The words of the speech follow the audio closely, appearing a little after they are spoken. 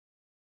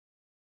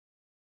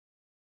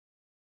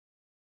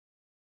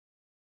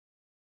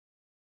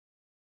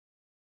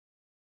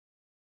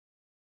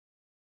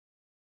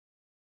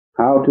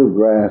How to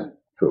grasp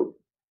truth.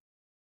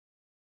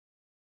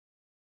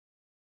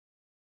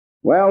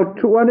 Well,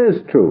 what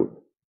is truth?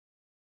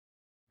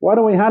 What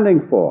are we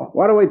hunting for?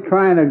 What are we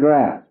trying to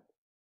grasp?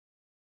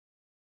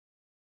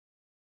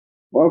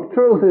 Well,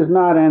 truth is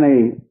not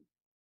any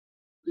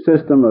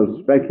system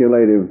of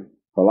speculative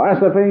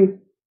philosophy.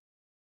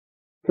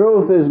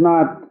 Truth is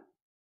not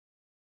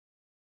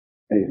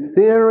a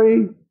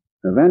theory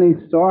of any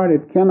sort.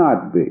 It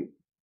cannot be.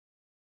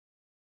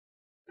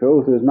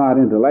 Truth is not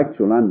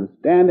intellectual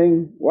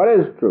understanding. What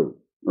is truth?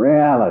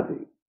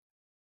 Reality.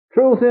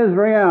 Truth is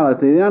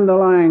reality, the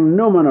underlying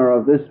noumena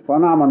of this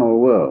phenomenal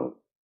world.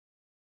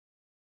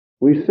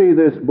 We see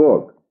this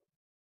book,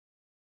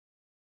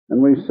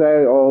 and we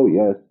say, oh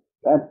yes,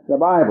 that's the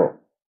Bible.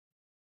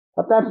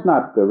 But that's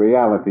not the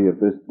reality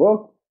of this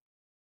book.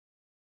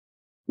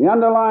 The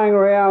underlying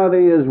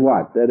reality is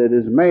what? That it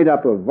is made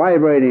up of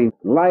vibrating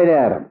light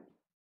atoms.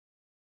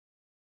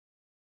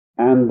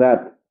 And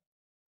that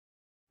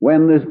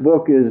when this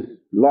book is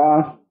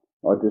lost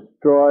or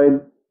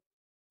destroyed,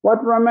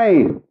 what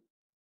remains?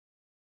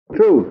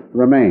 Truth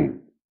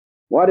remains.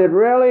 What it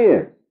really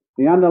is,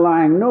 the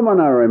underlying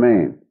noumena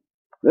remains.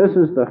 This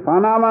is the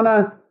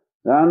phenomena.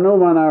 The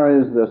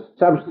noumena is the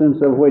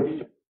substance of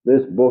which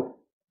this book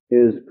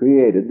is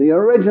created, the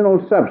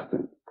original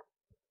substance.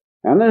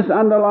 And this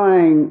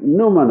underlying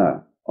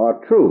noumena,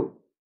 or truth,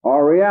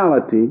 or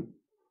reality,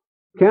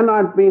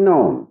 cannot be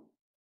known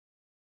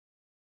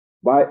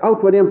by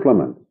outward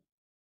implements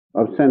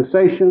of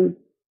sensation,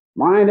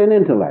 mind, and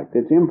intellect.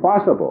 It's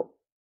impossible.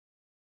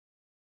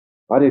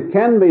 But it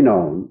can be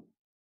known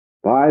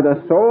by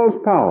the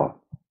soul's power,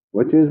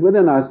 which is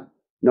within us,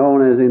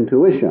 known as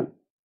intuition.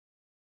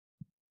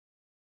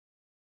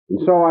 And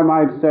so I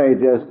might say,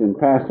 just in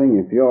passing,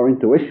 if your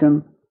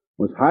intuition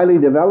was highly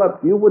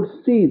developed, you would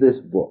see this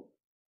book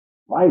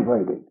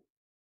vibrating.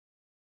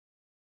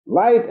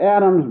 Light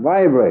atoms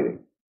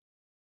vibrating.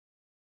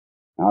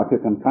 Now, if you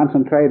can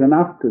concentrate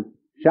enough to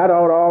shut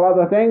out all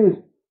other things,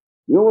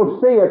 you will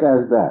see it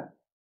as that.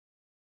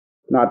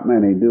 Not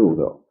many do,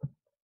 though.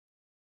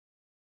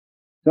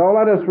 So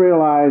let us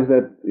realize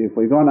that if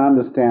we're going to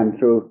understand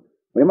truth,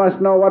 we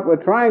must know what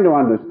we're trying to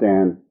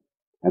understand,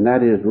 and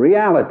that is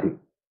reality.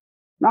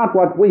 Not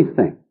what we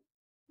think,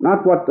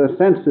 not what the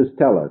senses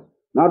tell us,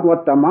 not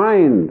what the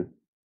mind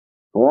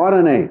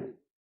coordinates,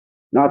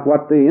 not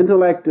what the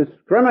intellect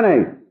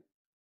discriminates,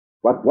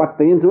 but what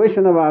the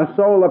intuition of our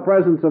soul, the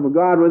presence of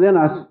God within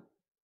us,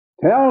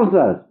 tells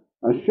us,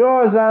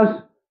 assures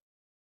us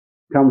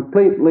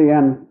completely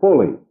and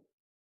fully.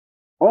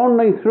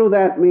 Only through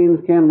that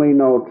means can we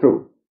know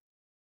truth.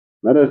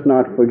 Let us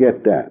not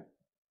forget that.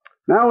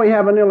 Now we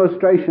have an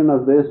illustration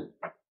of this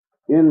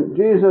in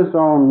Jesus'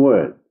 own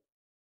words.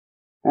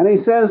 And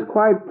he says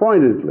quite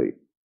pointedly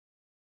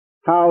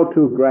how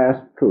to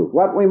grasp truth,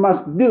 what we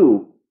must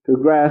do to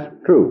grasp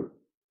truth.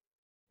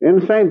 In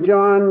St.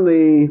 John,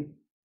 the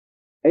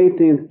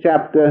 18th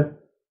chapter,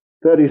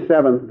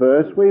 37th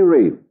verse, we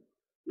read,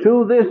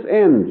 "To this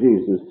end,"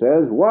 Jesus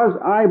says, "was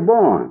I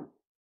born,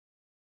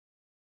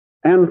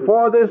 and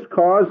for this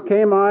cause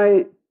came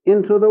I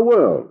into the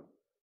world,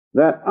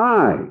 that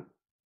I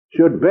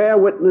should bear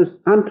witness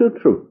unto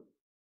truth."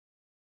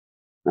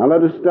 Now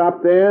let us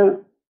stop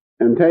there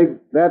and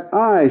take that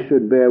I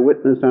should bear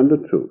witness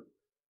unto truth.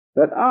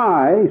 That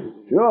I,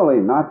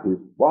 surely not his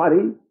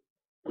body,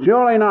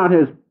 surely not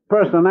his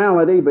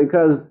personality,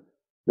 because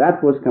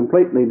that was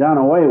completely done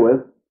away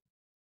with.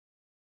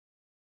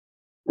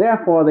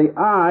 Therefore, the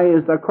I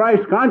is the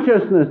Christ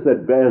consciousness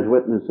that bears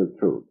witness of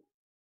truth.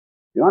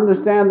 You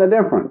understand the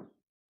difference?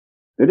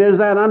 It is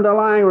that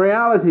underlying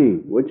reality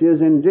which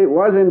was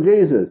in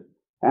Jesus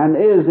and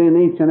is in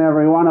each and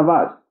every one of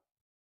us.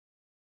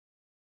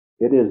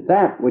 It is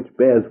that which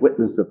bears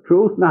witness of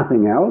truth,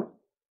 nothing else.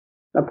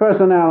 The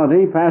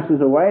personality passes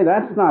away.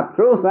 That's not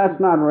truth. That's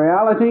not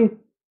reality.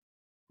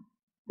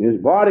 His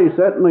body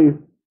certainly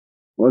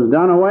was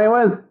done away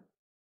with.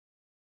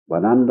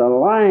 But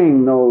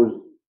underlying those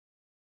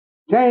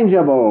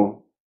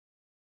changeable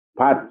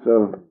parts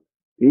of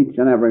each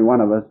and every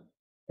one of us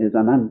is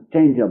an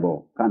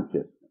unchangeable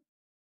consciousness,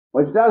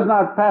 which does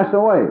not pass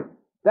away.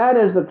 That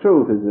is the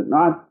truth, is it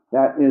not?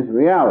 That is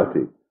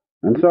reality.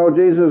 And so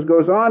Jesus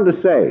goes on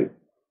to say,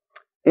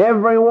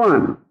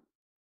 "Everyone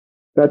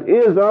that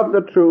is of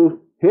the truth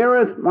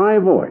heareth my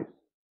voice."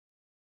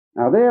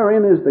 Now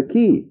therein is the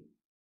key.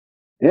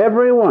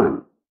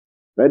 Everyone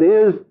that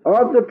is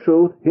of the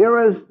truth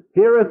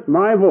heareth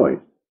my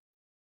voice.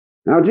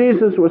 Now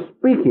Jesus was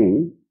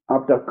speaking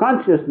of the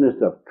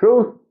consciousness of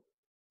truth,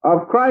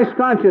 of Christ's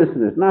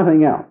consciousness,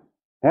 nothing else.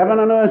 "Heaven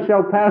and earth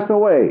shall pass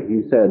away,"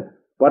 he said,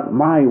 "but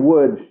my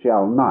words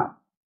shall not."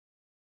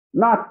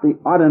 Not the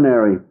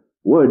ordinary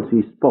words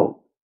he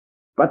spoke,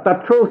 but the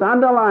truth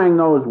underlying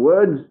those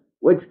words,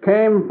 which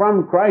came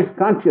from Christ's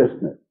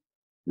consciousness.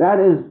 That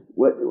is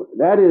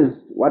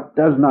what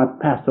does not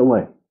pass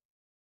away.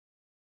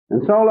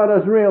 And so let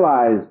us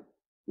realize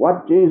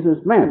what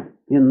Jesus meant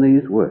in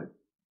these words.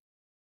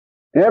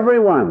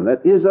 "Everyone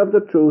that is of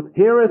the truth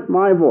heareth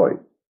my voice."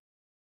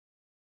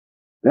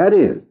 That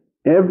is,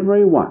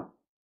 everyone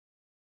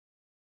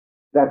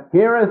that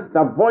heareth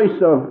the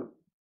voice of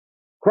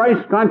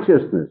Christ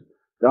consciousness,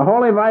 the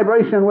holy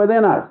vibration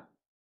within us,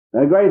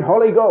 the great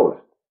Holy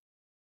Ghost,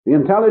 the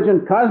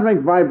intelligent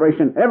cosmic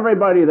vibration,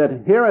 everybody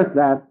that heareth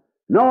that,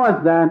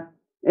 knoweth that,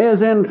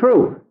 is in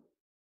truth,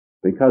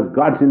 because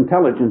God's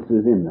intelligence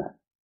is in that.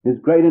 His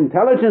great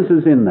intelligence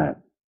is in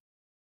that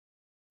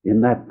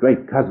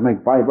great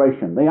cosmic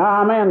vibration, the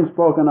Amen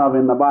spoken of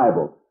in the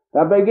Bible,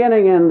 the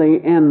beginning and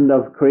the end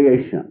of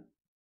creation.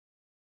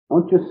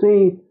 Don't you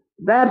see?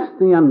 That's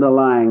the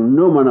underlying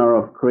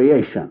noumena of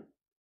creation.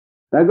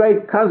 The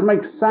great cosmic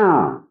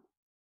sound,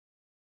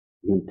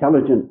 the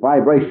intelligent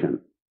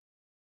vibration.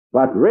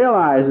 But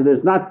realize it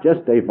is not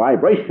just a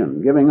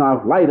vibration giving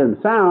off light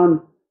and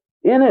sound.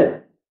 In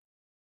it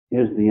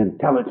is the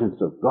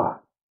intelligence of God.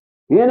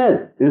 In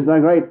it is the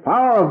great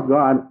power of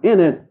God. In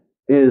it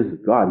is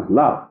God's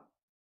love.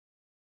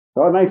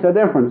 So it makes a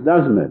difference,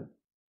 doesn't it?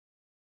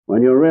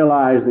 When you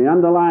realize the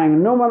underlying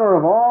noumena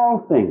of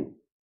all things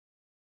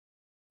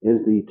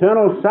is the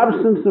eternal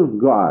substance of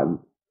God,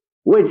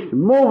 which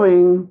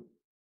moving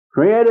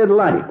created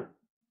light,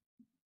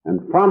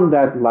 and from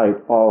that light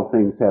all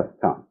things have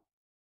come.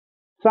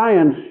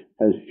 Science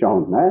has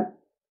shown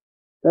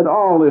that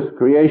all this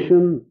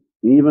creation,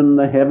 even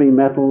the heavy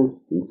metals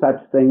and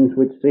such things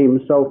which seem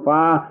so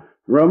far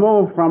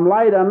removed from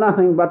light, are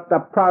nothing but the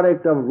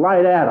product of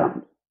light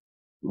atoms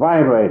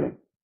vibrating,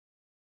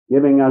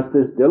 giving us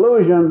this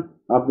delusion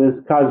of this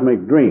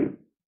cosmic dream.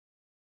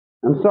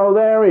 And so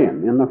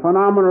therein, in the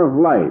phenomena of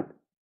light,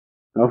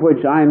 of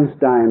which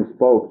Einstein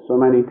spoke so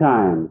many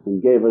times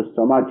and gave us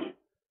so much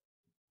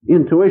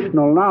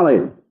intuitional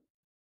knowledge,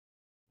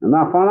 in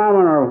the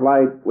phenomena of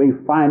light, we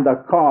find the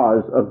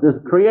cause of this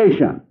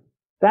creation.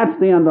 That's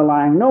the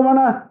underlying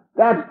noumena.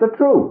 That's the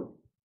truth.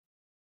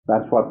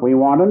 That's what we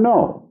want to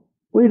know.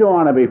 We don't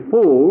want to be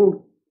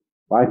fooled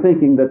by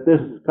thinking that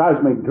this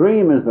cosmic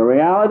dream is the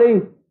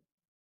reality.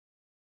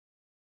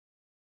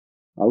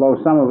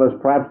 Although some of us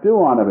perhaps do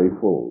want to be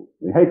fooled.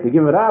 We hate to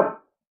give it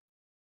up.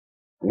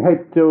 We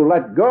hate to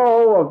let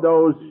go of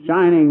those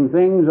shining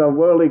things of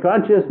worldly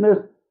consciousness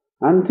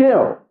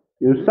until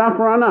you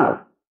suffer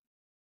enough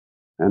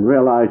and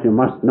realize you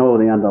must know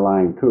the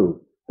underlying truth.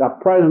 The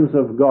presence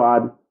of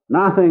God,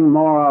 nothing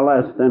more or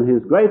less than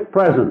His great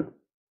presence,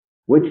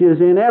 which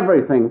is in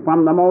everything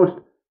from the most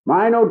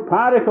minute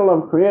particle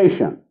of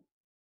creation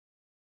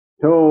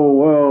to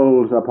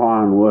worlds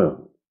upon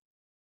worlds.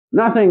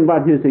 Nothing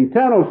but His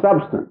eternal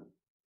substance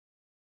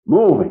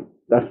moving.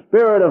 The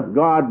Spirit of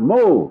God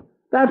moved.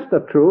 That's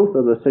the truth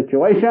of the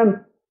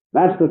situation.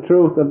 That's the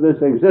truth of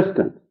this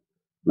existence.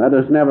 Let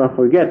us never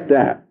forget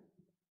that.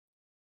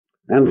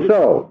 And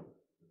so,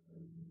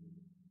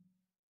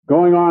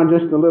 going on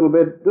just a little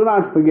bit, do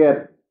not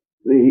forget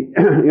the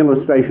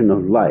illustration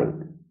of light.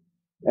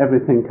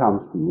 Everything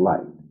comes from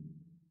light.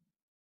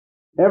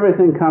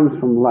 Everything comes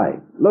from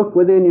light. Look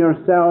within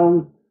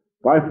yourselves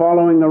by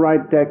following the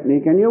right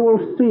technique, and you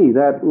will see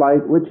that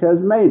light which has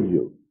made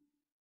you.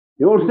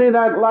 You will see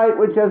that light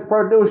which has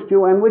produced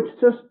you and which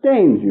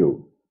sustains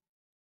you.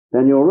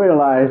 Then you'll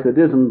realize it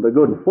isn't the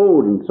good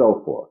food and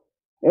so forth.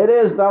 It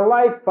is the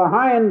light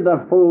behind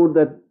the food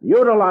that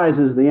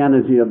utilizes the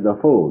energy of the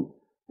food.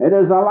 It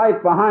is the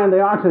light behind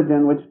the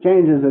oxygen which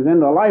changes it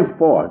into life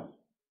force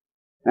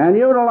and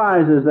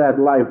utilizes that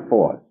life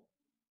force.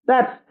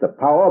 That's the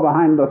power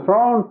behind the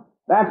throne.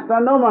 That's the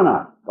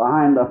noumena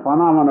behind the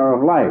phenomena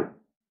of life.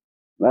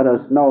 Let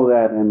us know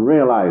that and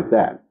realize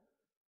that.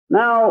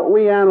 Now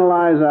we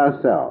analyze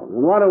ourselves,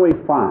 and what do we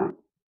find?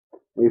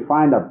 We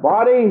find a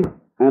body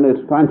and its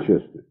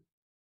consciousness.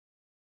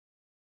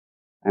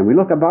 And we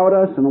look about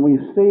us and we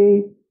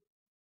see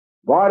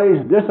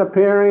bodies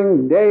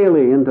disappearing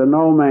daily into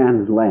no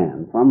man's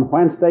land, from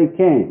whence they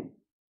came.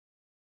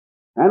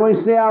 And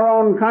we see our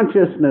own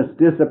consciousness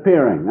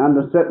disappearing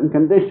under certain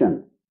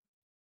conditions.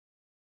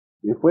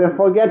 If we're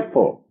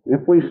forgetful,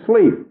 if we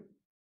sleep,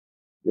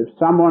 if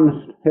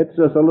someone hits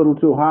us a little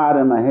too hard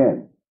in the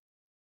head,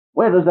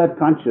 where does that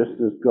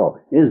consciousness go?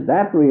 Is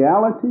that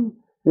reality?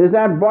 Is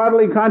that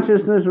bodily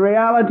consciousness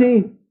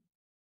reality?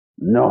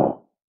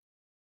 No.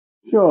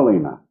 Surely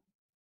not.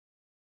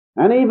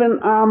 And even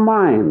our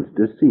minds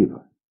deceive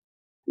us.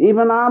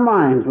 Even our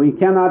minds, we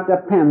cannot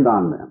depend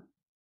on them,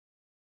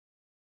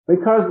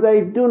 because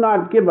they do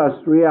not give us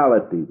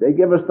reality. They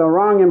give us the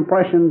wrong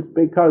impressions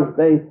because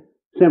they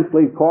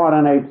simply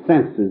coordinate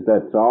senses,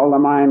 that's all. The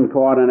mind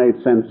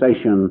coordinates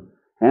sensation,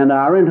 and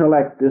our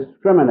intellect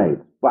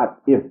discriminates.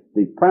 But if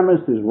the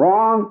premise is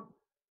wrong,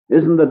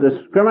 isn't the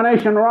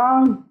discrimination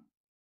wrong?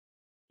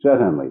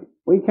 Certainly.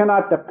 We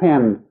cannot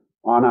depend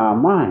on our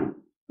minds,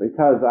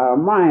 because our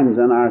minds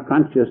and our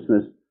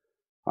consciousness,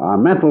 our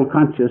mental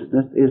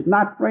consciousness, is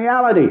not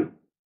reality.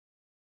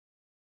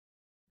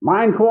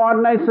 Mind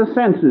coordinates the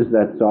senses,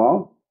 that's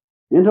all.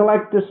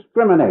 Intellect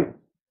discriminates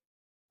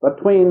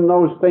between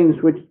those things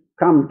which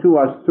come to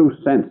us through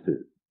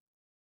senses.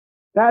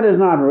 That is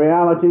not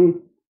reality,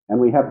 and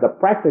we have the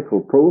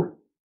practical proof.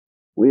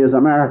 We as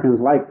Americans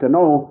like to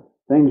know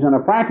things in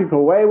a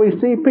practical way. We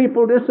see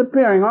people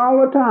disappearing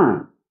all the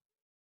time.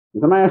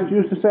 The master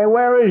used to say,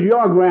 where is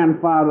your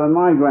grandfather and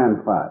my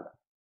grandfather?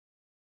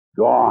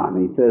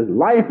 Gone. He says,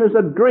 life is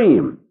a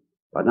dream,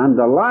 but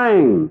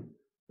underlying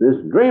this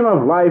dream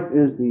of life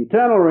is the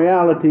eternal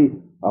reality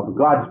of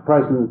God's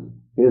presence,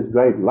 His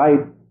great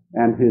light,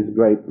 and His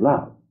great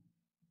love.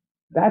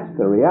 That's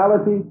the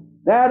reality.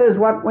 That is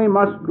what we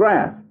must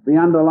grasp, the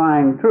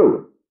underlying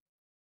truth.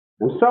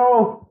 And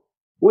so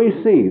we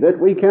see that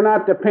we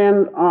cannot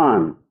depend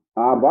on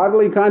our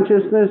bodily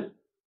consciousness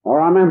or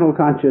our mental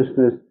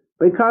consciousness,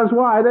 because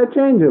why? They're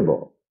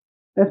changeable.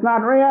 It's not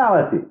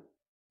reality.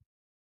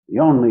 The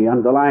only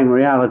underlying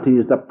reality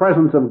is the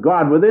presence of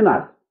God within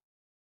us,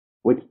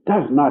 which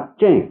does not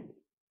change.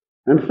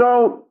 And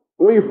so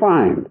we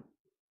find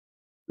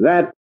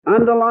that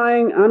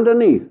underlying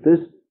underneath this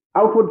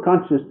outward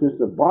consciousness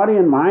of body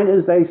and mind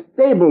is a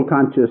stable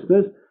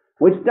consciousness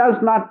which does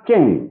not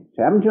change.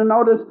 Haven't you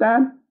noticed that?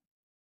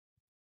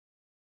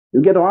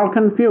 You get all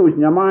confused,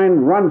 and your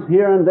mind runs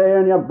here and there,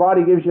 and your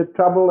body gives you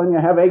trouble, and you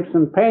have aches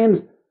and pains.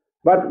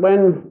 But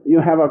when you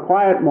have a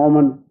quiet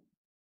moment,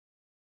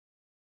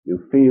 you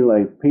feel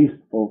a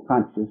peaceful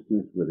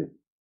consciousness within.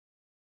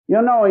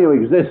 You know you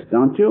exist,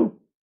 don't you?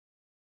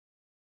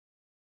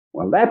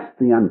 Well, that's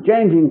the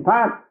unchanging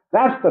part.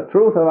 That's the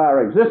truth of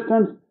our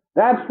existence.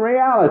 That's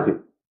reality.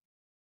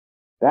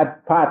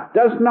 That part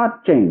does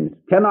not change,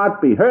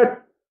 cannot be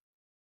hurt,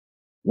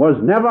 was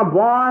never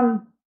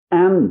born,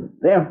 and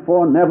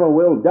therefore never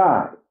will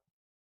die.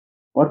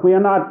 But we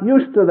are not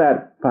used to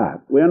that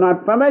part. We are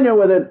not familiar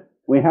with it.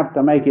 We have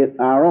to make it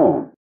our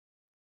own.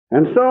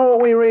 And so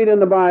we read in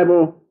the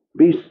Bible,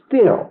 be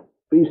still,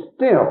 be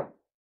still,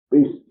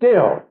 be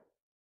still,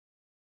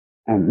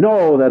 and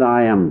know that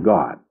I am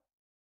God.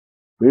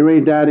 We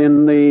read that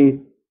in the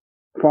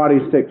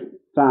 46th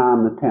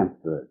Psalm, the 10th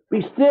verse.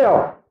 Be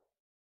still,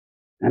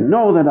 and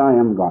know that I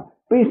am God.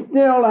 Be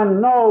still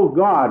and know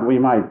God, we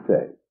might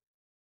say.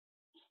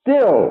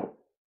 Still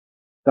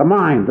the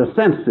mind, the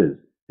senses,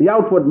 the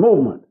outward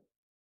movement.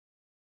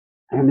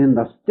 And in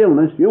the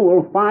stillness you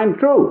will find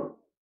truth.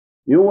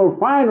 You will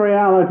find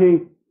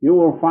reality. You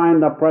will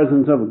find the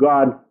presence of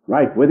God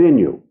right within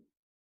you.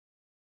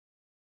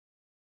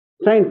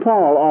 St.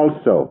 Paul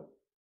also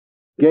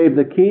gave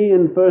the key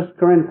in 1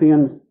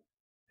 Corinthians,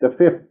 the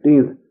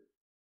 15th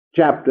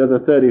chapter, the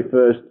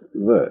 31st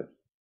verse.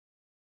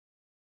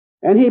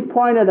 And he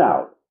pointed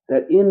out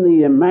that in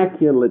the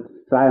immaculate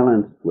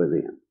silence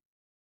within,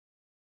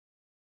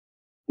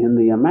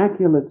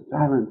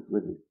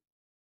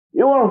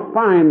 you will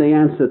find the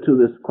answer to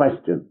this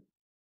question,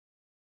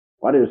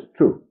 what is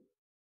truth?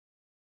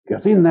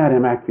 Because in that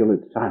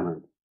immaculate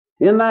silence,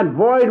 in that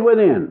void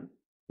within,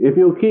 if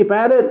you keep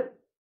at it,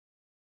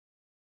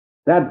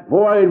 that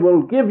void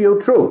will give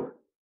you truth.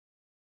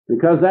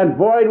 Because that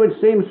void which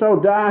seems so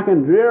dark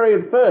and dreary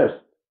at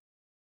first,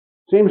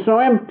 seems so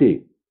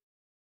empty,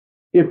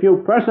 if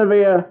you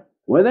persevere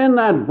within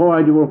that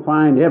void, you will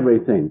find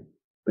everything.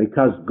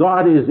 Because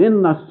God is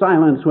in the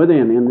silence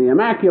within. In the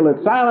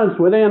immaculate silence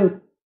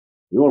within,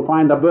 you will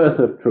find the birth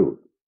of truth.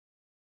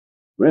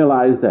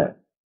 Realize that.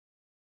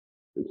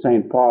 And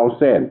St. Paul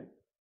said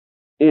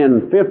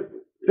in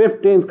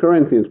 15th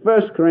Corinthians,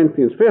 1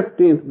 Corinthians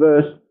 15th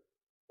verse,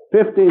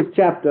 15th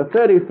chapter,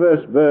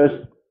 31st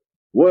verse,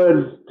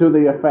 words to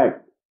the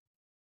effect,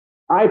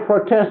 I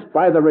protest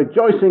by the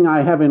rejoicing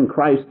I have in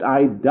Christ,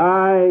 I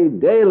die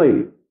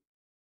daily.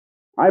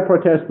 I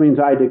protest means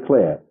I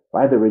declare.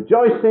 By the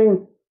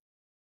rejoicing,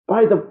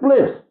 by the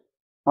bliss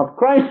of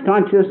Christ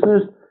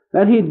consciousness,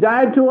 that he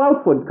died to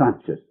outward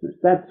consciousness.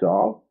 That's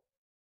all.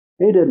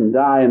 He didn't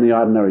die in the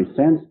ordinary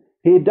sense.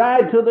 He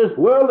died to this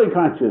worldly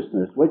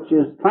consciousness, which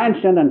is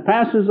transient and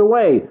passes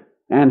away,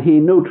 and he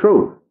knew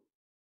truth.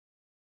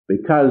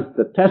 Because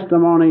the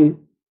testimony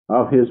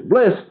of his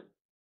bliss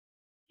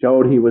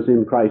showed he was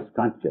in Christ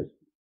consciousness.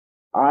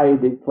 I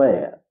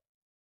declare,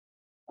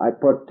 I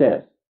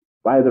protest,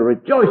 by the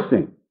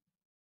rejoicing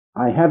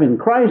I have in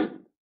Christ,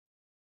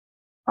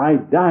 I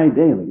die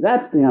daily.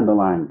 That's the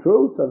underlying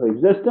truth of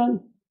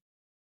existence.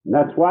 And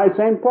that's why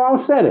St.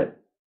 Paul said it.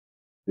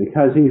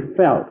 Because he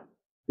felt,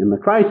 in the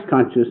Christ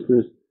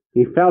consciousness,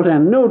 he felt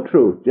and knew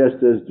truth,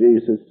 just as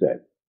Jesus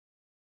said.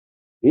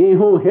 He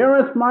who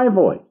heareth my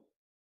voice,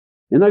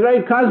 in the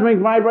great cosmic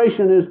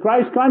vibration, is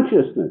Christ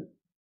consciousness.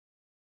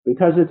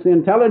 Because it's the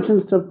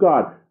intelligence of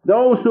God.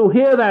 Those who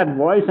hear that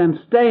voice and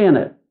stay in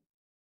it,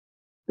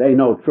 they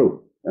know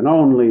truth. And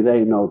only they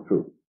know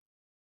truth.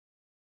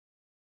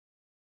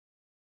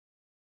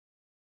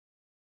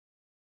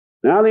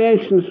 Now the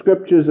ancient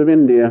scriptures of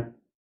India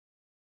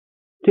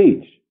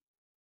teach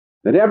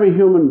that every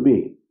human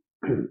being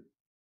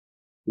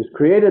is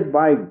created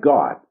by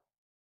God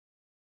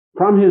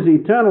from his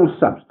eternal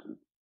substance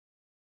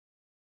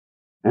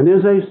and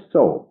is a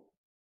soul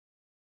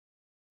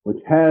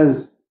which has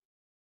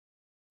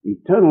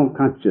eternal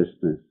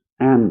consciousness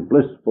and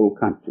blissful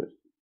consciousness.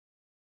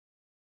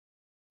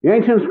 The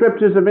ancient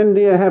scriptures of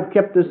India have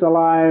kept this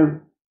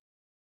alive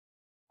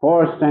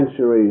for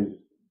centuries,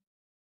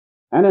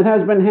 and it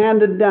has been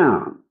handed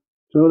down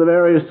through the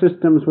various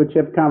systems which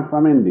have come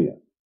from India.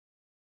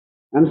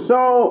 And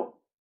so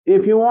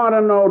if you want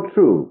to know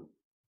truth,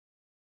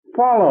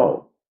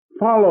 follow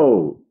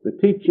the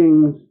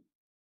teachings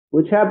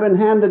which have been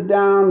handed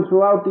down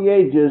throughout the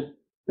ages,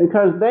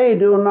 because they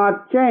do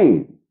not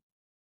change.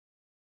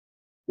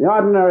 The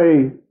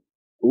ordinary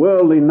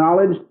worldly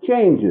knowledge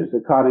changes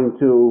according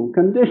to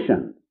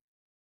conditions.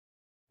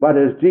 But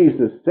as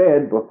Jesus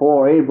said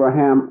before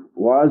Abraham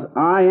was,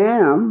 I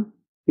am,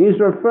 he's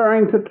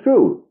referring to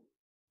truth,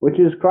 which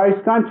is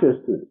Christ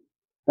consciousness.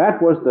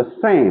 That was the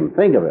same,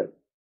 think of it,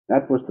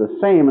 that was the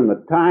same in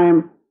the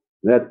time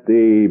that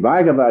the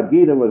Bhagavad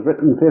Gita was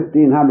written,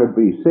 1500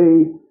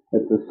 BC.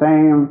 It's the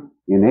same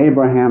in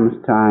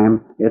Abraham's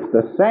time. It's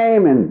the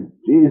same in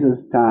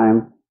Jesus'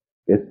 time.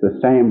 It's the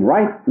same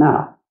right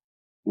now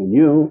in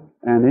you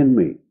and in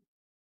me.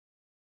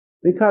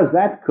 Because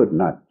that could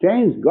not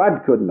change.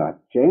 God could not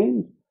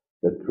change.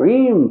 The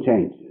dream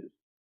changes.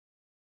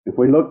 If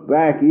we look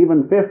back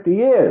even 50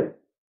 years,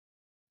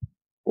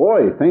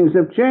 boy, things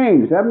have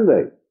changed, haven't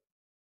they?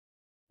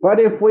 But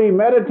if we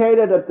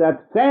meditated at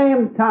that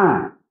same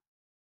time,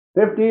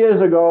 50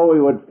 years ago,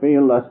 we would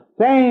feel the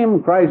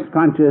same Christ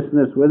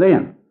consciousness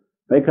within,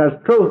 because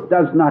truth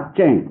does not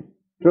change.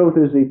 Truth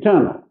is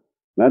eternal.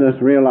 Let us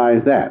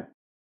realize that.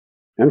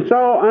 And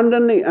so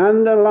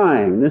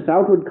underlying this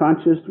outward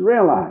consciousness,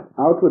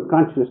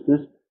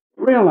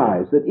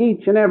 realize that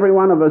each and every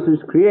one of us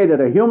is created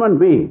a human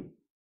being,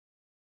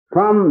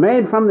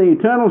 made from the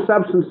eternal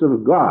substance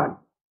of God,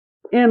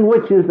 in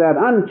which is that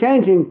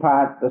unchanging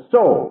part, the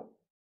soul,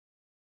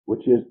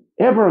 which is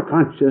ever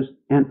conscious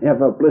and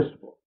ever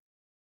blissful.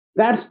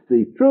 That's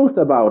the truth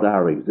about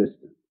our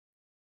existence.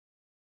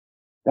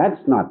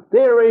 That's not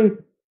theory,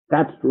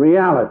 that's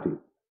reality.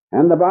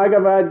 And the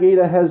Bhagavad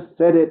Gita has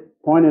said it,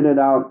 pointed it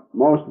out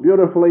most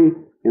beautifully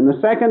in the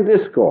second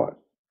discourse.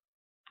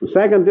 The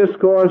second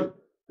discourse,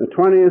 the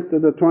 20th to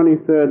the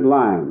 23rd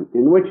line,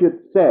 in which it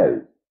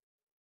says,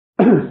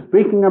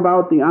 speaking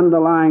about the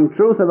underlying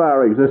truth of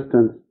our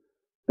existence,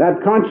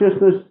 that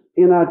consciousness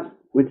in us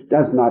which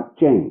does not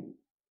change.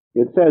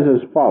 It says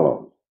as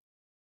follows,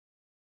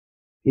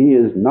 he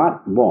is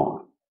not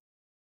born,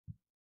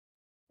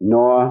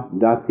 nor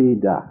doth he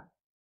die.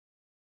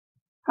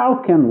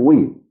 How can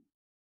we,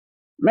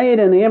 made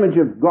in the image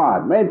of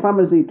God, made from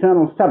his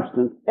eternal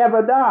substance,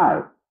 ever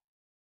die?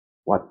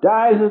 What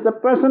dies is the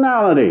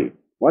personality.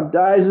 What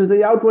dies is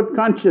the outward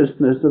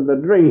consciousness of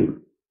the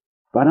dream.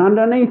 But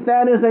underneath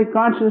that is a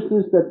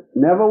consciousness that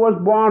never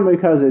was born,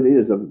 because it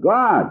is of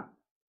God,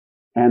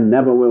 and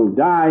never will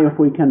die if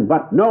we can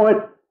but know it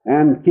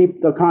and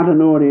keep the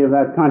continuity of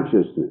that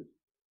consciousness.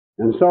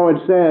 And so it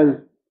says,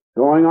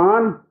 going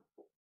on,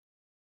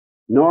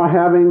 nor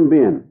having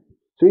been,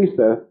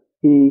 ceaseth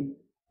he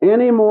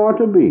any more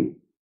to be,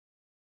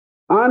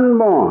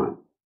 unborn,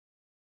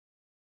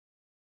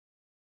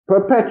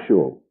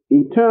 perpetual,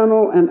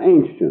 eternal, and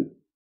ancient.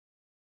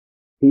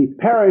 He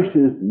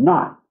perishes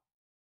not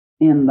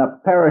in the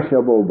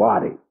perishable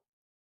body.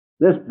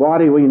 This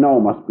body we know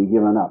must be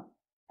given up.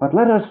 But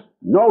let us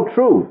know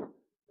truth,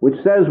 which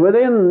says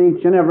within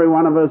each and every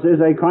one of us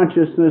is a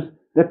consciousness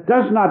that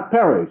does not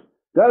perish,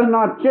 does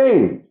not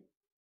change,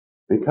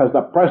 because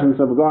the presence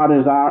of God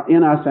is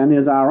in us and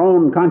is our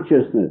own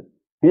consciousness.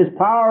 His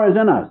power is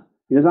in us,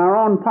 is our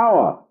own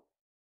power.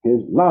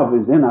 His love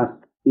is in us,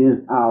 is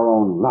our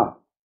own love.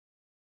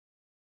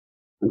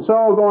 And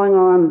so going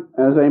on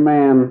as a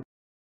man,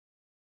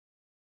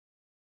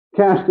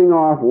 casting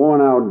off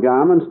worn-out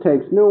garments,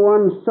 takes new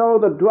ones, so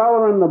the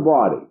dweller in the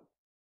body,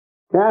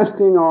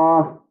 casting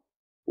off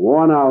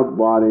worn-out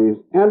bodies,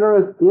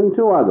 entereth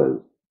into others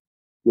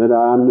that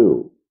are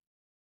new.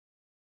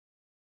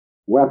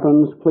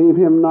 Weapons cleave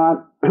him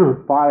not,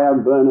 fire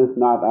burneth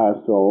not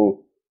our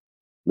soul,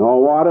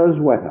 nor waters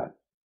wet us.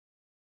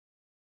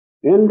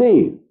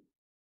 Indeed,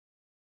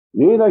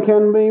 neither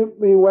can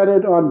be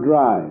wetted or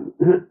dried,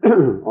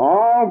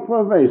 all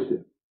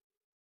pervasive,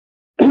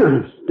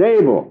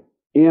 stable,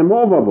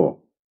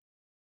 immovable,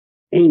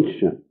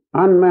 ancient,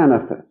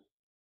 unmanifest,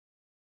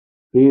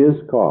 he is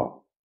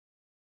called.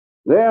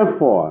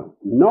 Therefore,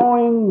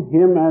 knowing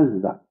him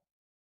as thus,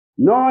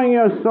 knowing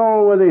your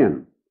soul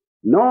within,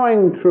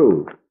 knowing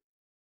truth,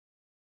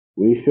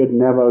 we should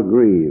never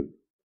grieve.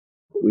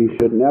 We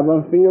should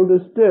never feel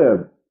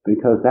disturbed,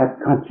 because that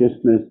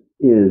consciousness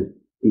is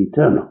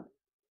eternal.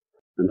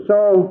 And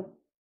so,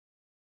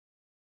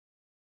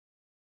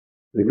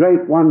 the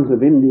great ones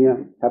of India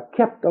have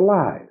kept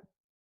alive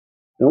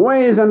the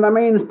ways and the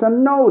means to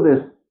know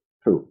this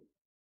truth.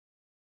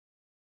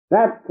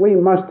 That we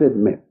must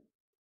admit,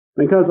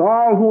 because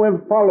all who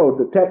have followed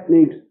the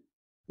techniques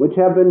which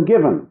have been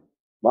given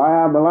by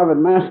our beloved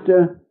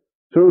Master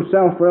through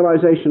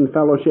Self-Realization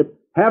Fellowship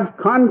have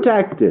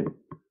contacted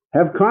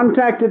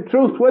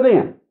truth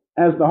within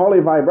as the holy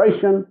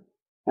vibration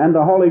and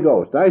the Holy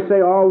Ghost. I say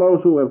all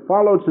those who have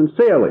followed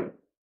sincerely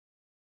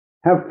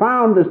have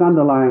found this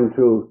underlying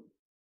truth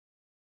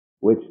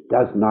which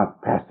does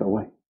not pass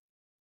away.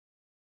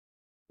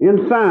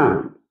 In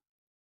Psalms,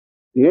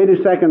 the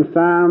 82nd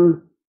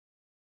Psalm,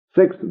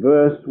 6th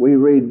verse, we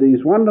read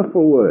these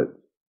wonderful words,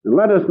 and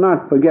let us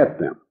not forget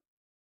them.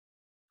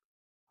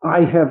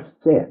 I have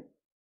said,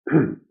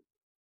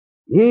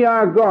 ye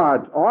are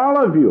gods, all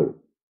of you,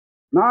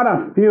 not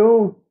a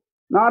few,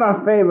 not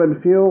a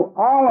favored few,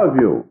 all of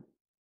you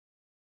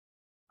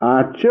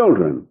are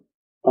children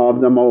of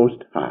the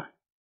Most High.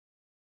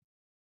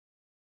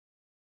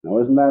 Now,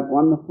 isn't that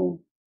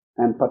wonderful?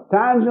 And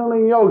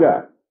Patanjali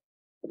Yoga,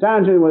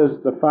 Patanjali was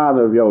the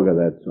father of yoga,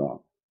 that's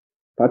all.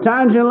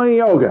 Patanjali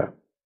Yoga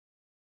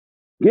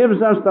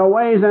gives us the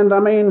ways and the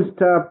means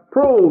to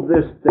prove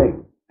this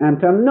thing and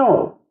to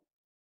know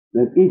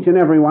that each and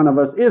every one of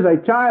us is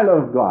a child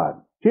of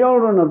God,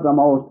 children of the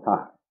Most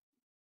High.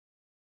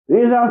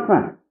 These are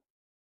facts.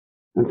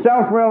 And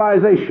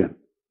self-realization,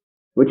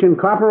 which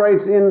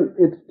incorporates in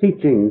its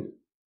teachings,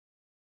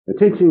 the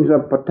teachings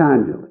of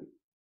Patanjali,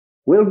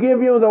 will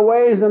give you the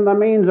ways and the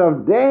means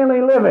of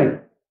daily living.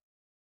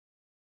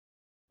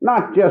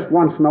 Not just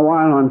once in a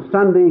while on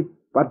Sunday,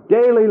 but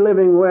daily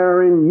living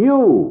wherein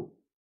you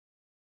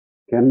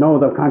can know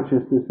the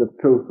consciousness of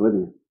truth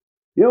within.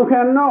 You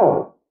can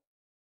know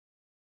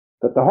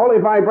that the holy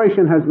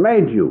vibration has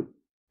made you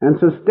and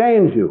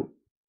sustains you.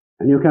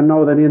 And you can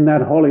know that in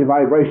that holy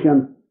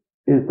vibration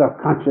is the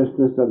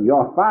consciousness of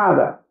your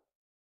Father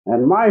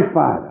and my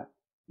Father.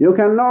 You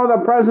can know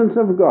the presence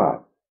of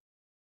God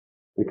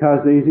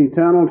because these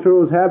eternal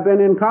truths have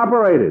been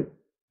incorporated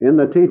in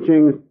the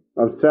teachings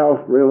of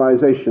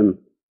self-realization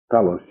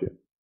fellowship.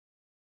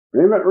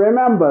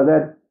 Remember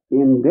that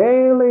in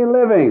daily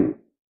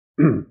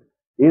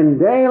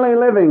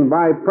living,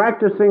 by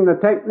practicing the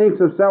techniques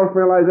of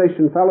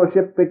self-realization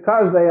fellowship,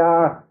 because they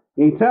are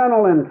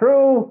eternal and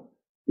true,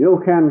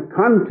 you can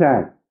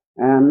contact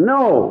and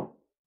know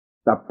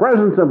the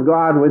presence of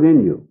God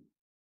within you.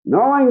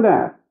 Knowing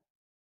that,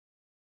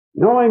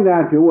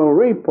 you will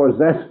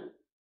repossess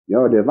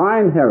your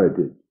divine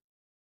heritage,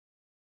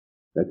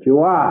 that you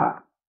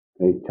are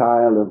a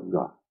child of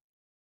God.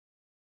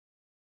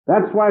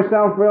 That's why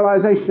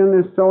self-realization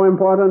is so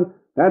important.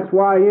 That's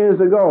why years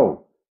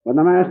ago, when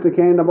the Master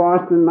came to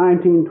Boston in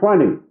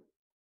 1920,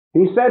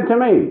 he said to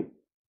me,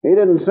 he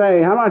didn't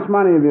say, how much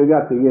money have you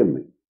got to give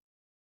me?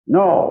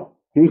 No,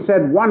 he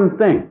said one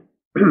thing.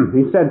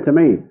 He said to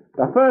me,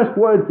 the first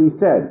words he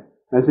said,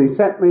 as he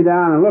set me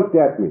down and looked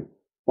at me,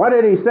 what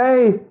did he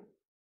say?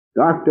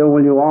 Doctor,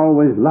 will you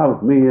always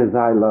love me as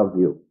I love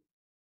you?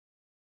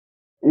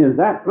 Is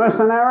that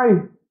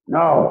mercenary?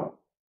 No.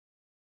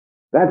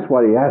 That's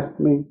what he asked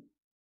me,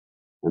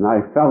 and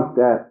I felt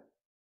that.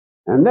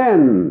 And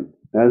then,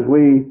 as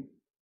we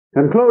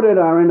concluded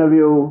our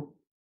interview,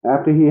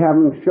 after he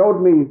having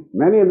showed me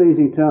many of these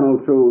eternal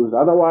truths,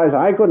 otherwise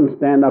I couldn't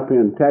stand up here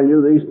and tell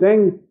you these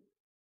things,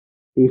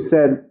 he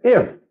said,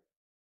 if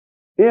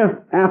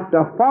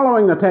after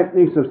following the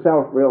techniques of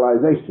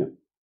self-realization,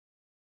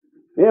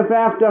 if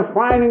after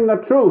finding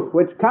the truth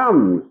which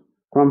comes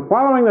from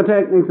following the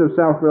techniques of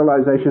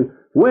self-realization,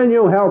 will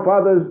you help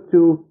others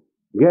to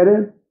get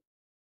it?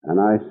 And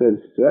I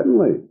said,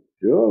 certainly,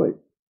 surely.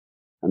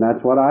 And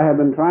that's what I have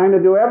been trying to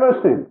do ever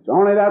since.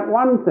 Only that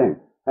one thing.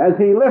 As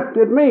he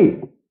lifted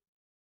me,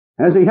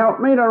 as he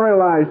helped me to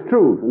realize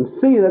truth and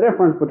see the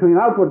difference between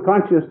outward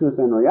consciousness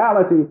and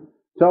reality,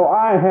 so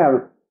I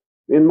have,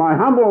 in my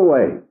humble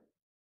way,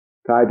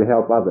 tried to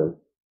help others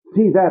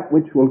see that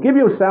which will give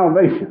you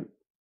salvation.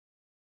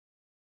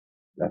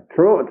 The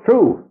truth,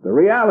 the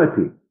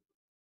reality,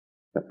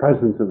 the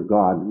presence of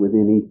God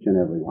within each and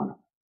every one of us.